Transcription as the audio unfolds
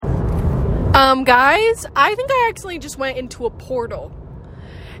Guys, I think I accidentally just went into a portal.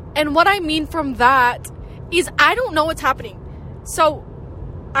 And what I mean from that is I don't know what's happening. So,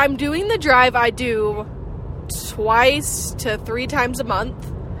 I'm doing the drive I do 2 to 3 times a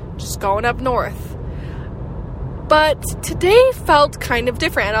month, just going up north. But today felt kind of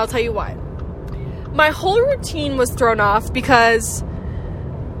different, and I'll tell you why. My whole routine was thrown off because,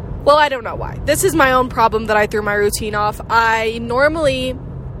 well, I don't know why. This is my own problem that I threw my routine off. I normally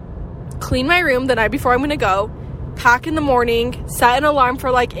clean my room the night before I'm going to go, pack in the morning, set an alarm for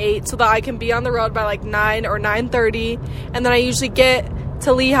like 8 so that I can be on the road by like 9 or 9:30, and then I usually get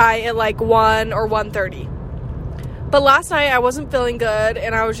to Lehigh at like 1 or 1:30. But last night I wasn't feeling good,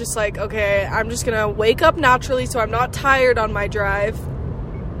 and I was just like, okay, I'm just going to wake up naturally so I'm not tired on my drive,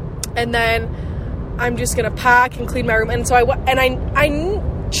 and then I'm just going to pack and clean my room. And so I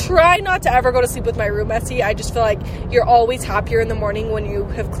try not to ever go to sleep with my room messy. I just feel like you're always happier in the morning when you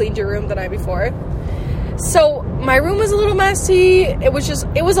have cleaned your room the night before. So my room was a little messy. It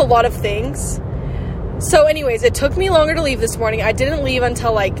was a lot of things. So anyways, it took me longer to leave this morning. I didn't leave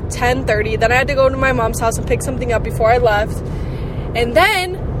until like 10:30. Then I had to go to my mom's house and pick something up before I left. And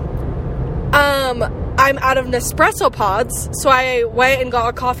then I'm out of Nespresso pods. So I went and got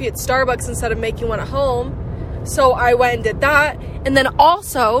a coffee at Starbucks instead of making one at home. So I went and did that. And then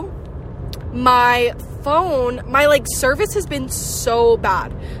also, my phone, my service has been so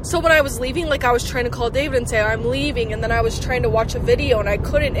bad. So when I was leaving, I was trying to call David and say I'm leaving, and then I was trying to watch a video and I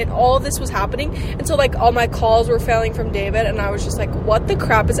couldn't, and all this was happening. And so all my calls were failing from David, and I was just like, what the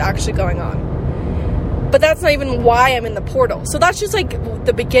crap is actually going on? But that's not even why I'm in the portal. So that's just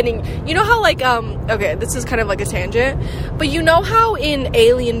the beginning. You know how okay, this is kind of like a tangent, but you know how in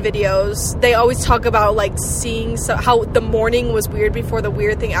alien videos they always talk about seeing how the morning was weird before the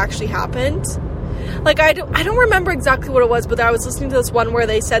weird thing actually happened? I don't remember exactly what it was, but I was listening to this one where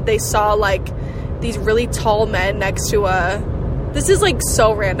they said they saw these really tall men next to this is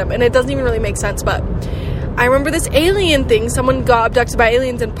so random and it doesn't even really make sense, but I remember this alien thing. Someone got abducted by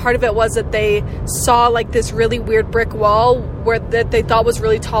aliens, and part of it was that they saw this really weird brick wall that they thought was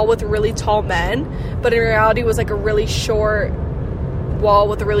really tall with really tall men, but in reality was a really short wall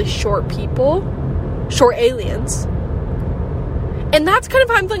with really short aliens. And that's kind of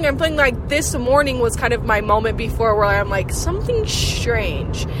how I'm feeling. I'm feeling this morning was kind of my moment before where I'm something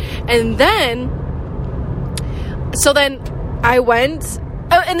strange. And then I went.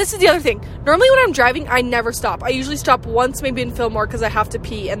 Oh, and this is the other thing. Normally when I'm driving, I never stop. I usually stop once, maybe in Fillmore, because I have to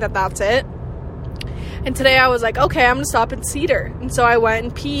pee, and that's it. And today I was okay, I'm going to stop at Cedar. And so I went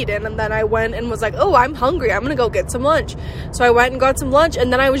and peed, and then I went and was oh, I'm hungry. I'm going to go get some lunch. So I went and got some lunch,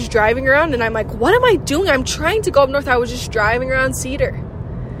 and then I was driving around, and I'm what am I doing? I'm trying to go up north. I was just driving around Cedar.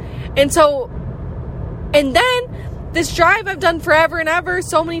 And then this drive I've done forever and ever,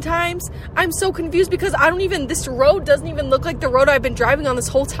 so many times, I'm so confused because this road doesn't even look like the road I've been driving on this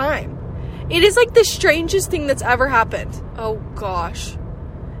whole time. It is the strangest thing that's ever happened. Oh gosh.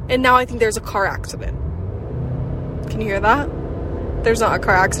 And now I think there's a car accident. Can you hear that? There's not a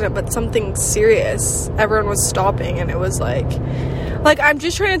car accident, but something serious. Everyone was stopping, and it was I'm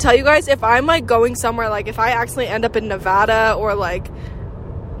just trying to tell you guys, if I'm going somewhere, if I accidentally end up in Nevada or I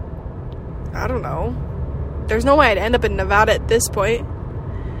don't know. There's no way I'd end up in Nevada at this point.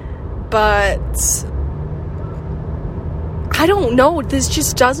 But I don't know. This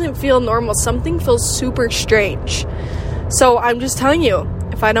just doesn't feel normal. Something feels super strange. So I'm just telling you,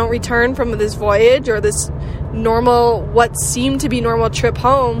 if I don't return from this voyage or this what seemed to be normal trip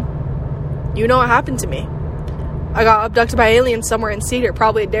home, you know what happened to me. I got abducted by aliens somewhere in Cedar,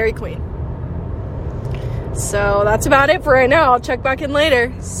 probably at Dairy Queen. So that's about it for right now. I'll check back in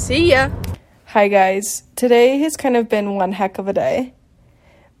later. See ya. Hi guys, today has kind of been one heck of a day.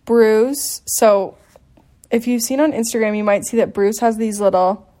 Bruce, so if you've seen on Instagram, you might see that Bruce has these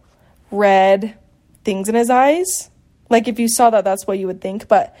little red things in his eyes. If you saw that, that's what you would think.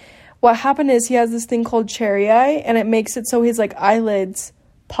 But what happened is he has this thing called cherry eye, and it makes it so his eyelids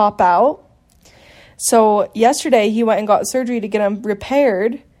pop out. So yesterday he went and got surgery to get them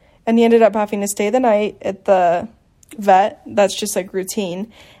repaired, and he ended up having to stay the night at the vet. That's just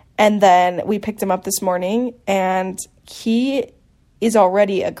routine. And then we picked him up this morning, and he is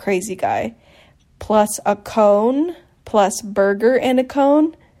already a crazy guy. Plus a cone, plus burger and a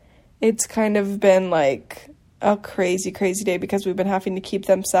cone. It's kind of been a crazy, crazy day because we've been having to keep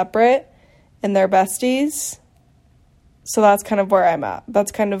them separate, and they're besties. So that's kind of where I'm at.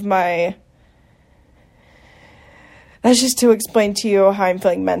 That's kind of that's just to explain to you how I'm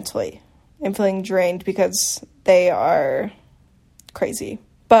feeling mentally. I'm feeling drained because they are crazy.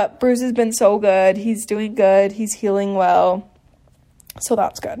 But Bruce has been so good. He's doing good. He's healing well. So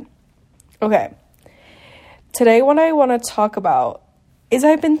that's good. Okay. Today what I want to talk about is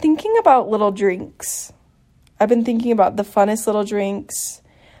I've been thinking about little drinks. I've been thinking about the funnest little drinks.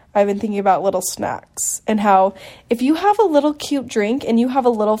 I've been thinking about little snacks and how if you have a little cute drink and you have a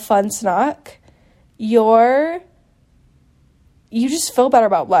little fun snack, you just feel better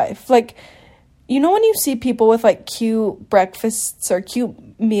about life. Like, you know when you see people with, like, cute breakfasts or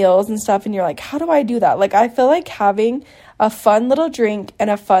cute meals and stuff, and you're like, how do I do that? Like, I feel like having a fun little drink and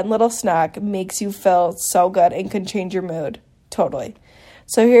a fun little snack makes you feel so good and can change your mood. Totally.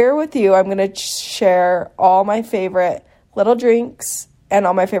 So here with you, I'm going to share all my favorite little drinks and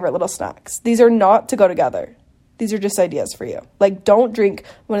all my favorite little snacks. These are not to go together. These are just ideas for you. Like, don't drink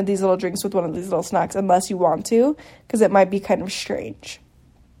one of these little drinks with one of these little snacks unless you want to, because it might be kind of strange.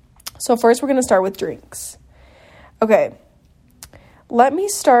 So first, we're going to start with drinks. Okay. Let me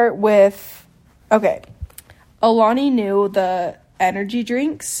start with, Alani Nu, the energy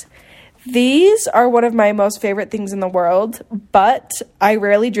drinks. These are one of my most favorite things in the world, but I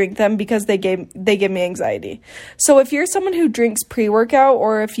rarely drink them because they give me anxiety. So if you're someone who drinks pre-workout,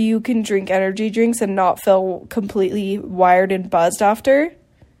 or if you can drink energy drinks and not feel completely wired and buzzed after,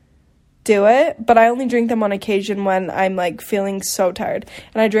 do it. But I only drink them on occasion when I'm, like, feeling so tired.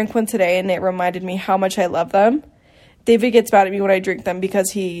 And I drank one today and it reminded me how much I love them. David gets mad at me when I drink them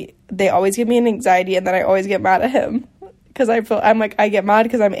because they always give me an anxiety, and then I always get mad at him. Because I get mad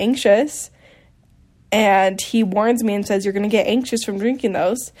because I'm anxious, and he warns me and says, you're going to get anxious from drinking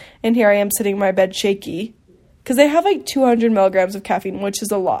those. And here I am sitting in my bed shaky because they have like 200 milligrams of caffeine, which is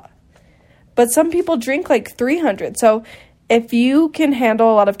a lot. But some people drink like 300. So if you can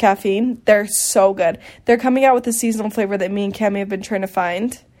handle a lot of caffeine, they're so good. They're coming out with a seasonal flavor that me and Cami have been trying to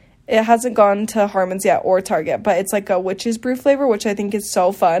find. It hasn't gone to Harmon's yet or Target, but it's like a witch's brew flavor, which I think is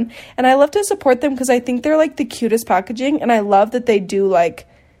so fun. And I love to support them because I think they're like the cutest packaging, and I love that they do like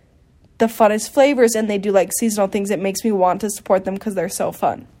the funnest flavors and they do like seasonal things. It makes me want to support them because they're so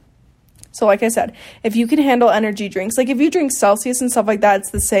fun. So like I said, if you can handle energy drinks, like if you drink Celsius and stuff like that,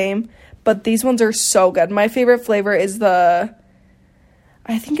 it's the same, but these ones are so good. My favorite flavor is I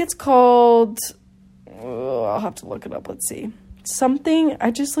think it's called, I'll have to look it up. Let's see. Something, I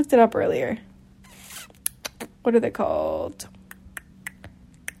just looked it up earlier. What are they called?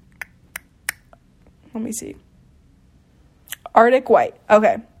 Let me see. Arctic White.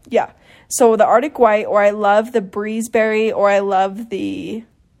 Okay, yeah. So the Arctic White, or I love the Breezeberry, or I love the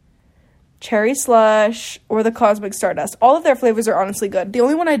Cherry Slush, or the Cosmic Stardust. All of their flavors are honestly good. The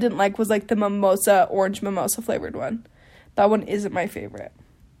only one I didn't like was like the orange mimosa flavored one. That one isn't my favorite.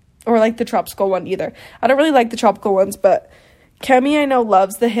 Or like the tropical one either. I don't really like the tropical ones, but Kemi, I know,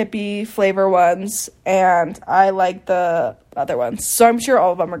 loves the hippie flavor ones, and I like the other ones. So I'm sure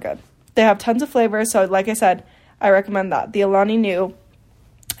all of them are good. They have tons of flavors, so like I said, I recommend that. The Alani Nu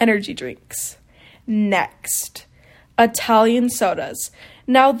energy drinks. Next, Italian sodas.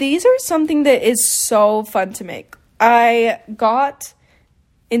 Now, these are something that is so fun to make. I got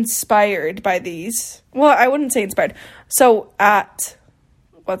inspired by these. Well, I wouldn't say inspired. So at,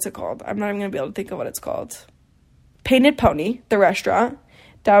 what's it called? I'm not even going to be able to think of what it's called. Painted Pony, the restaurant,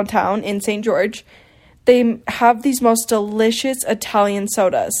 downtown in St. George, they have these most delicious Italian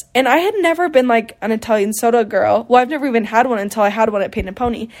sodas. And I had never been like an Italian soda girl. Well, I've never even had one until I had one at Painted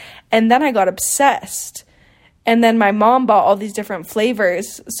Pony. And then I got obsessed. And then my mom bought all these different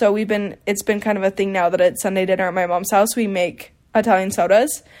flavors. So it's been kind of a thing now that at Sunday dinner at my mom's house, we make Italian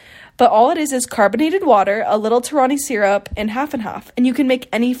sodas. But all it is carbonated water, a little Torani syrup, and half. And you can make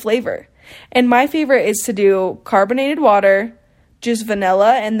any flavor. And my favorite is to do carbonated water, just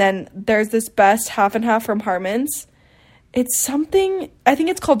vanilla, and then there's this best half and half from Harmon's. It's something, I think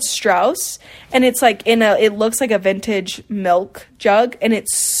it's called Strauss, and it's like it looks like a vintage milk jug, and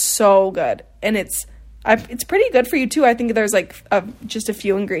it's so good. And it's pretty good for you too. I think there's like just a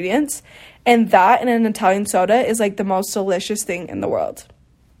few ingredients, and that and an Italian soda is like the most delicious thing in the world.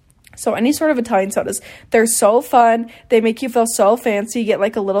 So any sort of Italian sodas, they're so fun. They make you feel so fancy. You get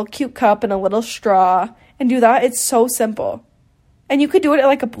like a little cute cup and a little straw and do that. It's so simple. And you could do it at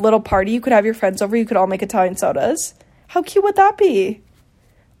like a little party. You could have your friends over. You could all make Italian sodas. How cute would that be?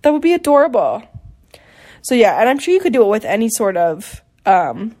 That would be adorable. So yeah, and I'm sure you could do it with any sort of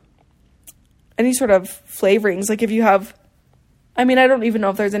flavorings. Like if you have, I don't even know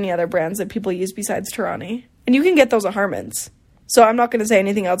if there's any other brands that people use besides Torani. And you can get those at Harmon's. So I'm not going to say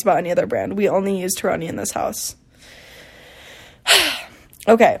anything else about any other brand. We only use Torani in this house.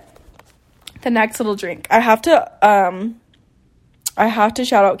 Okay. The next little drink. I have to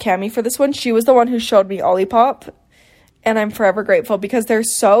shout out Cami for this one. She was the one who showed me Olipop. And I'm forever grateful because they're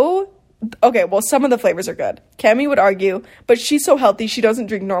so okay, well, some of the flavors are good. Cami would argue, but she's so healthy, she doesn't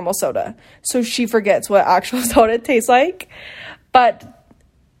drink normal soda. So she forgets what actual soda tastes like. But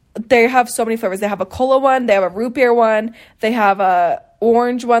they have so many flavors. They have a cola one, they have a root beer one, they have a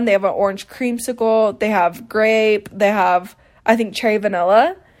orange one, they have an orange creamsicle, they have grape, they have, I think, cherry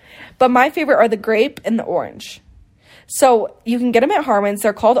vanilla. But my favorite are the grape and the orange. So you can get them at Harmon's.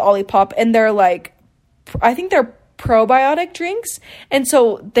 They're called Olipop, and they're like, I think they're probiotic drinks, and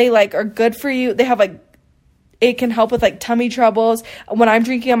so they like are good for you. They have like, it can help with like tummy troubles. When I'm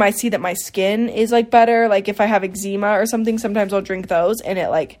drinking them, I see that my skin is like better. Like if I have eczema or something, sometimes I'll drink those and it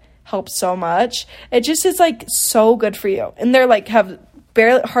like helps so much. It just is like so good for you, and they're like have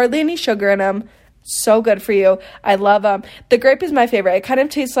hardly any sugar in them. So good for you. I love them. The grape is my favorite. It kind of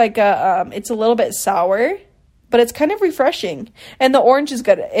tastes like a it's a little bit sour, but it's kind of refreshing. And the orange is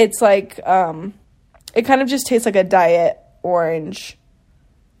good. It's like it kind of just tastes like a diet orange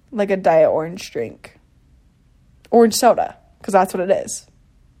drink. Orange soda, because that's what it is.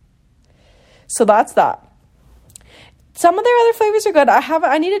 So that's that. Some of their other flavors are good.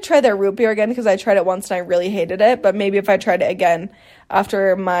 I need to try their root beer again, because I tried it once and I really hated it. But maybe if I tried it again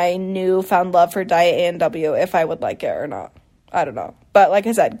after my newfound love for Diet A&W, if I would like it or not. I don't know. But like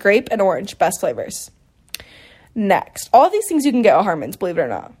I said, grape and orange, best flavors. Next, all of these things you can get at Harmon's, believe it or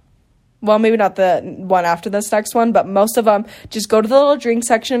not. Well, maybe not the one after this next one, but most of them, just go to the little drink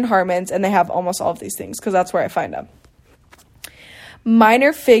section in Harmon's, and they have almost all of these things, because that's where I find them.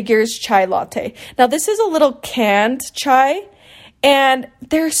 Minor Figures Chai Latte. Now, this is a little canned chai, and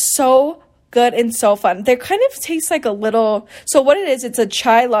they're so good and so fun. They kind of taste like a little, so what it is, it's a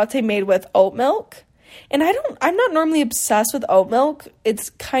chai latte made with oat milk. And I'm not normally obsessed with oat milk. It's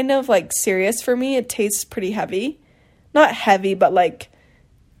kind of like serious for me. It tastes pretty heavy. Not heavy, but like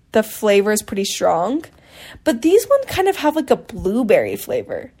the flavor is pretty strong. But these ones kind of have like a blueberry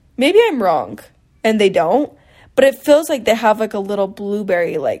flavor. Maybe I'm wrong and they don't, but it feels like they have like a little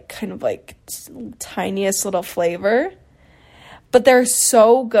blueberry, like kind of like tiniest little flavor. But they're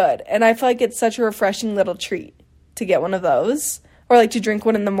so good. And I feel like it's such a refreshing little treat to get one of those, or like to drink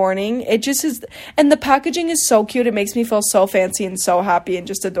one in the morning. It just is. And the packaging is so cute. It makes me feel so fancy and so happy and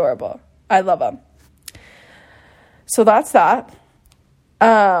just adorable. I love them. So that's that.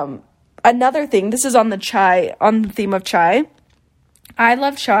 Another thing, this is on the theme of chai. I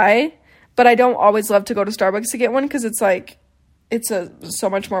love chai, but I don't always love to go to Starbucks to get one, because it's like, so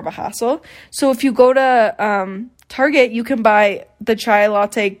much more of a hassle. So if you go to, Target, you can buy the chai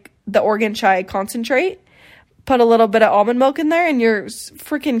latte, the Oregon chai concentrate, put a little bit of almond milk in there, and you're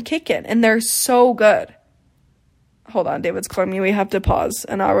freaking kicking, and they're so good. Hold on, David's calling me. We have to pause,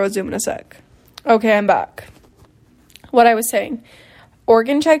 and I'll resume in a sec. Okay, I'm back. What I was saying,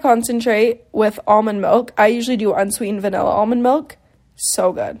 Oregon chai concentrate with almond milk. I usually do unsweetened vanilla almond milk.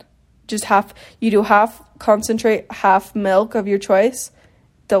 So good. Just you do half concentrate, half milk of your choice.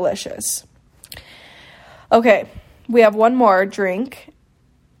 Delicious. Okay, we have one more drink,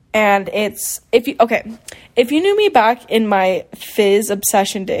 and it's, if you knew me back in my fizz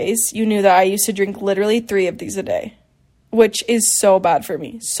obsession days, you knew that I used to drink literally 3 of these a day, which is so bad for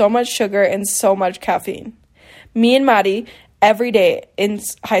me. So much sugar and so much caffeine. Me and Maddie, every day in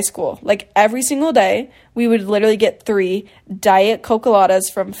high school, like every single day, we would literally get 3 Diet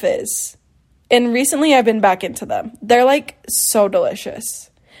Cocoladas from Fizz. And recently I've been back into them. They're like so delicious.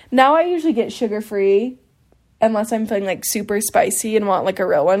 Now I usually get sugar-free, unless I'm feeling like super spicy and want like a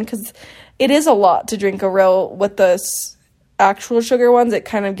real one, because it is a lot to drink a real with the actual sugar ones. It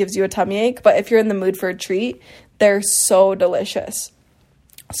kind of gives you a tummy ache, but if you're in the mood for a treat, they're so delicious.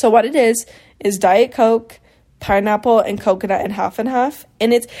 So what it is Diet Coke, pineapple, and coconut, and half,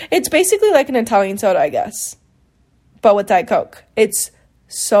 and it's basically like an Italian soda, I guess, but with Diet Coke. It's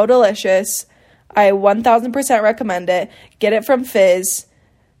so delicious. I 1000% recommend it. Get it from Fizz.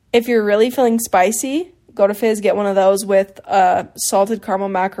 If you're really feeling spicy, go to Fizz, get one of those with salted caramel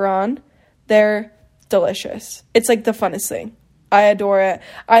macaron. They're delicious. It's like the funnest thing. I adore it.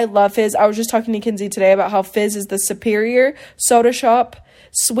 I love Fizz. I was just talking to Kinsey today about how Fizz is the superior soda shop.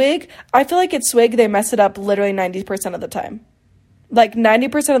 Swig, I feel like at Swig, they mess it up literally 90% of the time. Like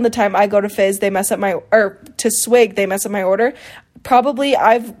 90% of the time I go to Fizz, to Swig, they mess up my order.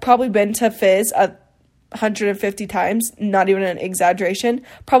 I've probably been to Fizz 150 times, not even an exaggeration,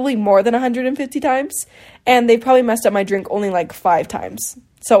 probably more than 150 times, and they probably messed up my drink only like 5 times.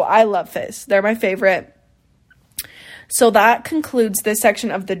 So I love Fizz. They're my favorite. So that concludes this section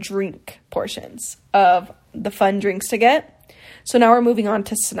of the drink portions of the fun drinks to get. So now we're moving on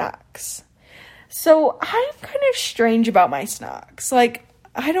to snacks. So I'm kind of strange about my snacks. Like,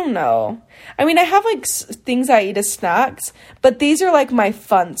 I don't know. I mean, I have like things I eat as snacks, but these are like my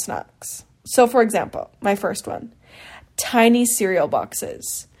fun snacks. So for example, my first one, tiny cereal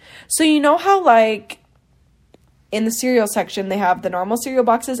boxes. So you know how like in the cereal section, they have the normal cereal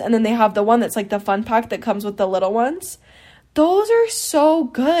boxes, and then they have the one that's like the fun pack that comes with the little ones. Those are so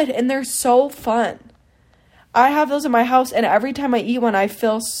good, and they're so fun. I have those in my house, and every time I eat one, I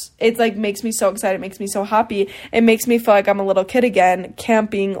feel, it like makes me so excited, it makes me so happy. It makes me feel like I'm a little kid again,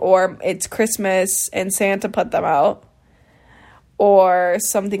 camping, or it's Christmas and Santa put them out, or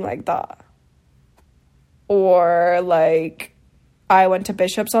something like that. Or like, I went to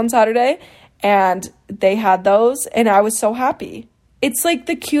Bishop's on Saturday, and they had those, and I was so happy. It's like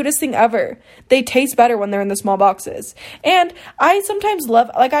the cutest thing ever. They taste better when they're in the small boxes. And I sometimes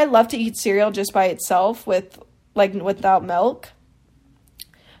I love to eat cereal just by itself without milk.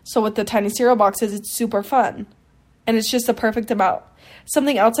 So with the tiny cereal boxes, it's super fun. And it's just the perfect amount.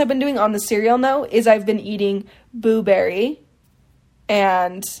 Something else I've been doing on the cereal note is I've been eating Boo Berry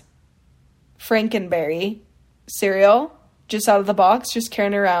and Frankenberry cereal just out of the box, just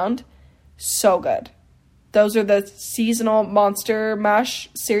carrying it around. So good. Those are the seasonal Monster Mash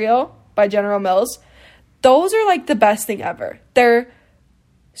cereal by General Mills. Those are like the best thing ever. They're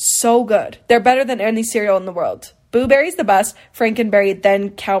so good. They're better than any cereal in the world. Boo Berry's the best, Frankenberry,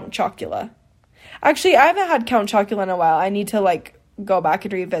 then Count Chocula. Actually, I haven't had Count Chocula in a while. I need to like go back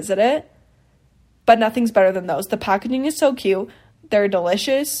and revisit it. But nothing's better than those. The packaging is so cute. They're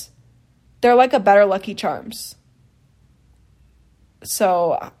delicious. They're like a better Lucky Charms.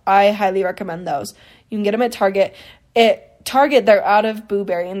 So I highly recommend those. You can get them at Target. At Target, they're out of Boo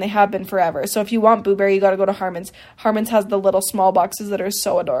Berry, and they have been forever. So if you want Boo Berry, you got to go to Harmon's. Harmon's has the little small boxes that are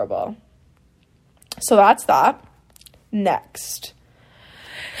so adorable. So that's that. Next.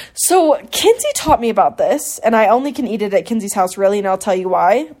 So Kinsey taught me about this, and I only can eat it at Kinsey's house, really, and I'll tell you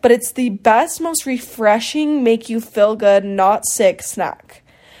why. But it's the best, most refreshing, make you feel good, not sick snack.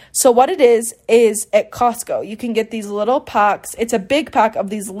 So what it is at Costco, you can get these little packs. It's a big pack of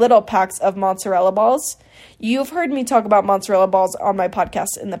these little packs of mozzarella balls. You've heard me talk about mozzarella balls on my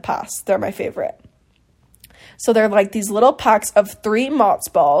podcast in the past. They're my favorite. So they're like these little packs of 3 mozz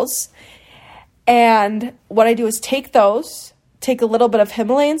balls. And what I do is take a little bit of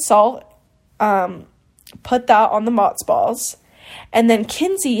Himalayan salt, put that on the mozz balls. And then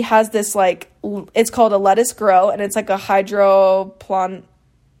Kinsey has this like, it's called a lettuce grow, and it's like a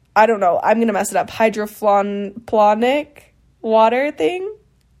I don't know. I'm going to mess it up. Hydroplonic water thing.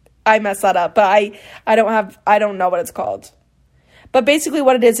 I messed that up, but I don't know what it's called. But basically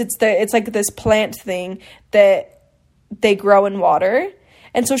what it is, it's like this plant thing that they grow in water.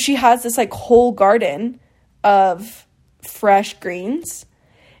 And so she has this like whole garden of fresh greens.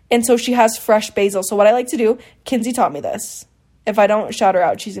 And so she has fresh basil. So what I like to do, Kinsey taught me this. If I don't shout her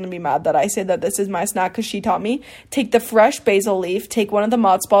out, she's going to be mad that I say that this is my snack because she taught me. Take the fresh basil leaf, take one of the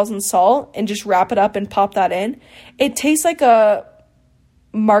mozz balls and salt, and just wrap it up and pop that in. It tastes like a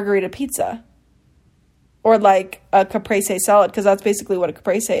margarita pizza. Or like a caprese salad, because that's basically what a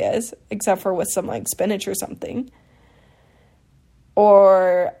caprese is, except for with some like spinach or something.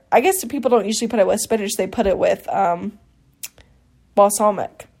 Or I guess people don't usually put it with spinach. They put it with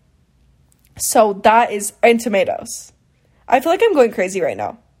balsamic. So that is, and tomatoes. I feel like I'm going crazy right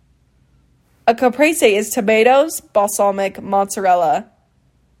now. A caprese is tomatoes, balsamic, mozzarella,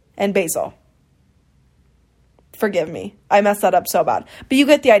 and basil. Forgive me. I messed that up so bad. But you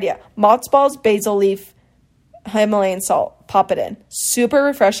get the idea. Mozz balls, basil leaf, Himalayan salt. Pop it in. Super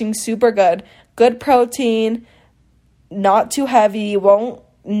refreshing, super good. Good protein. Not too heavy. Won't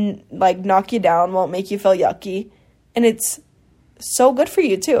like knock you down. Won't make you feel yucky. And it's so good for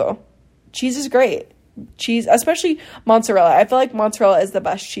you too. Cheese is great. Cheese, especially mozzarella. I feel like mozzarella is the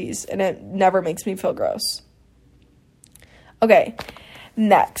best cheese, and it never makes me feel gross. Okay,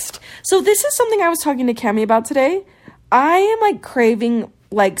 next. So this is something I was talking to Cami about today. I am like craving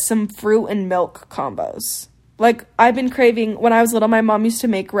like some fruit and milk combos. Like I've been craving, when I was little, my mom used to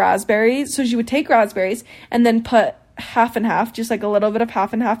make raspberries. So she would take raspberries and then put half and half, just like a little bit of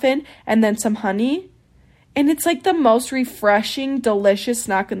half and half in, and then some honey. And it's like the most refreshing, delicious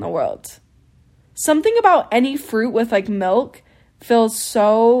snack in the world. Something about any fruit with like milk feels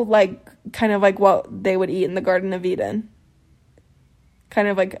so like kind of like what they would eat in the Garden of Eden. Kind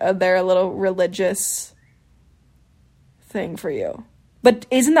of like their little religious thing for you. But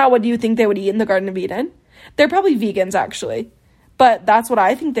isn't that what you think they would eat in the Garden of Eden? They're probably vegans actually, but that's what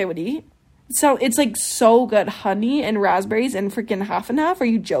I think they would eat. So it's like so good. Honey and raspberries and freaking half and half. Are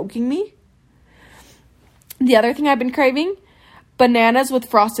you joking me? The other thing I've been craving, bananas with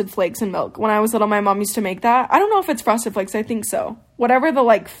Frosted Flakes and milk. When I was little, my mom used to make that. I don't know if it's Frosted Flakes. I think so. Whatever the,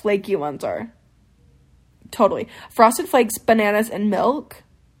 like, flaky ones are. Totally. Frosted Flakes, bananas, and milk.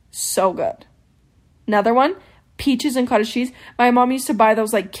 So good. Another one, peaches and cottage cheese. My mom used to buy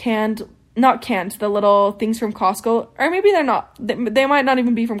those, like, not canned, the little things from Costco. Or maybe they're not. They might not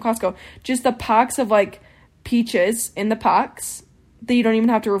even be from Costco. Just the packs of, like, peaches in the packs that you don't even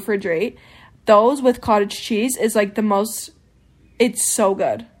have to refrigerate. Those with cottage cheese is, like, the most... It's so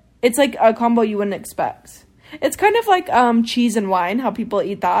good. It's, like, a combo you wouldn't expect. It's kind of like cheese and wine, how people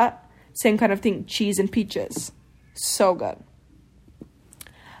eat that. Same kind of thing, cheese and peaches. So good.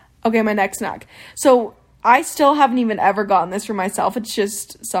 Okay, my next snack. So, I still haven't even ever gotten this for myself. It's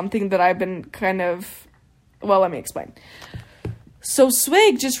just something that I've been kind of... Well, let me explain. So,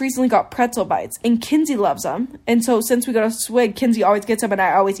 Swig just recently got pretzel bites, and Kinsey loves them. And so, since we go to Swig, Kinsey always gets them, and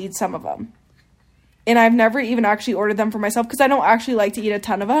I always eat some of them. And I've never even actually ordered them for myself, because I don't actually like to eat a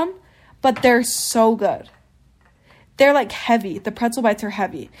ton of them. But they're so good. They're, like, heavy. The pretzel bites are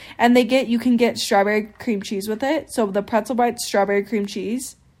heavy. And you can get strawberry cream cheese with it. So, the pretzel bites, strawberry cream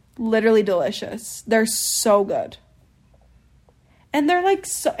cheese... Literally delicious. They're so good. And they're like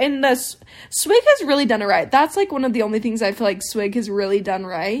so, and this Swig has really done it right. That's like one of the only things I feel like Swig has really done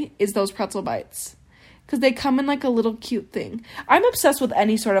right is those pretzel bites. Because they come in like a little cute thing. I'm obsessed with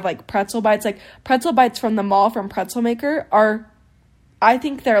any sort of like pretzel bites. Like pretzel bites from the mall from Pretzel Maker I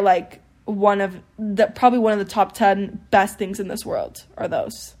think they're like probably one of the top 10 best things in this world are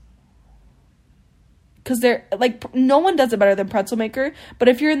those. Because they're, like, no one does it better than Pretzel Maker. But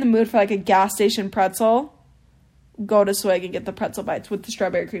if you're in the mood for, like, a gas station pretzel, go to Swig and get the pretzel bites with the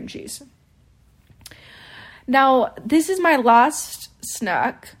strawberry cream cheese. Now, this is my last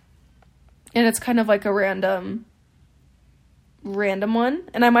snack. And it's kind of like a random one.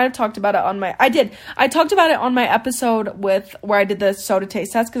 And I might have talked about it on my... I talked about it on my episode where I did the soda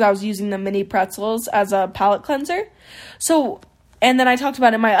taste test. Because I was using the mini pretzels as a palate cleanser. So... And then I talked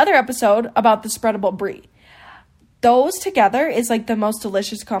about in my other episode about the spreadable brie. Those together is like the most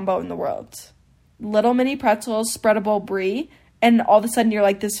delicious combo in the world. Little mini pretzels, spreadable brie, and all of a sudden you're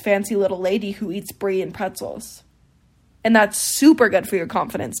like this fancy little lady who eats brie and pretzels. And that's super good for your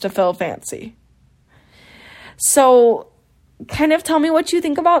confidence to feel fancy. So, kind of tell me what you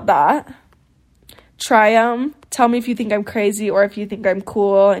think about that. Try them. Tell me if you think I'm crazy or if you think I'm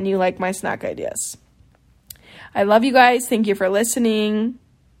cool and you like my snack ideas. I love you guys. Thank you for listening.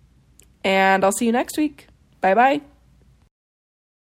 And I'll see you next week. Bye-bye.